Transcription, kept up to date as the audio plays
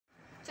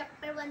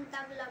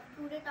Banita Vlog.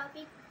 Today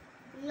topic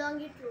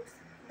longitudes.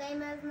 The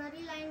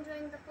imaginary line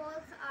drawing the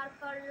poles are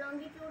called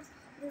longitudes.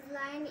 This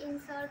line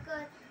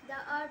encircle the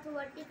earth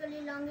vertically.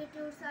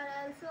 Longitudes are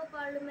also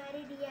called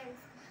meridians.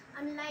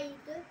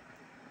 Unlike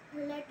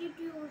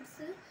latitudes,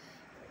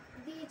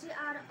 these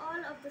are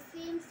all of the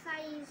same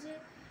size.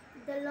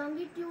 The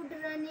longitude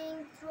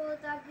running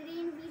through the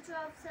Greenwich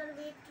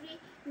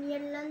Observatory near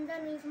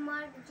London is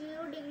marked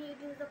 0 degree.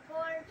 It is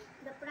called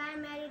the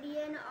prime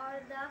meridian or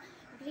the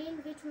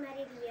Greenwich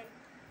meridian.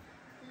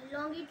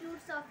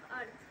 Longitudes of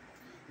Earth.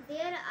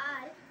 There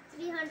are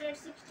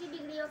 360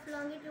 degrees of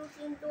longitudes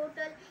in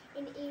total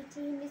in each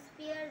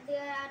hemisphere.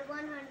 There are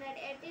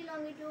 180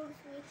 longitudes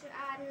which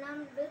are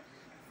numbered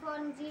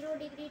from 0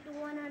 degree to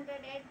 180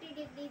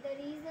 degree. The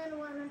region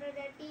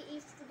 180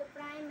 east to the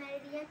prime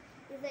meridian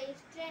is the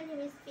eastern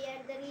hemisphere.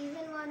 The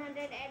region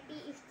 180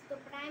 east to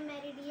the prime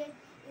meridian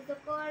is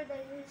called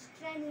the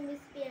eastern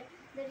hemisphere.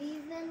 The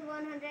region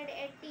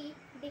 180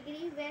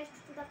 degree west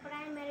to the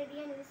prime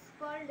meridian is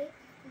called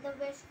the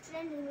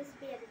western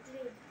hemisphere.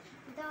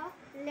 The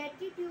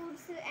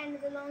latitudes and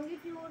the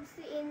longitudes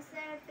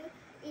insert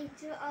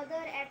each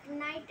other at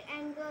right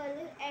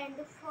angle and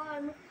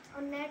form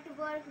a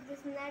network.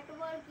 This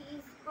network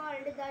is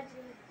called the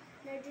grid.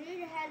 The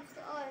grid helps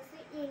us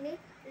in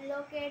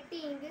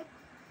locating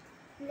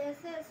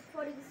places.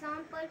 For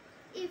example,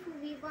 if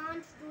we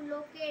want to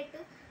locate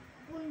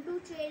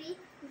Pondicherry,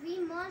 we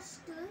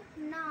must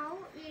know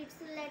its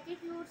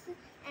latitudes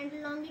and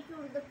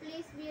longitude. The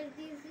place where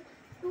these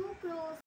two cross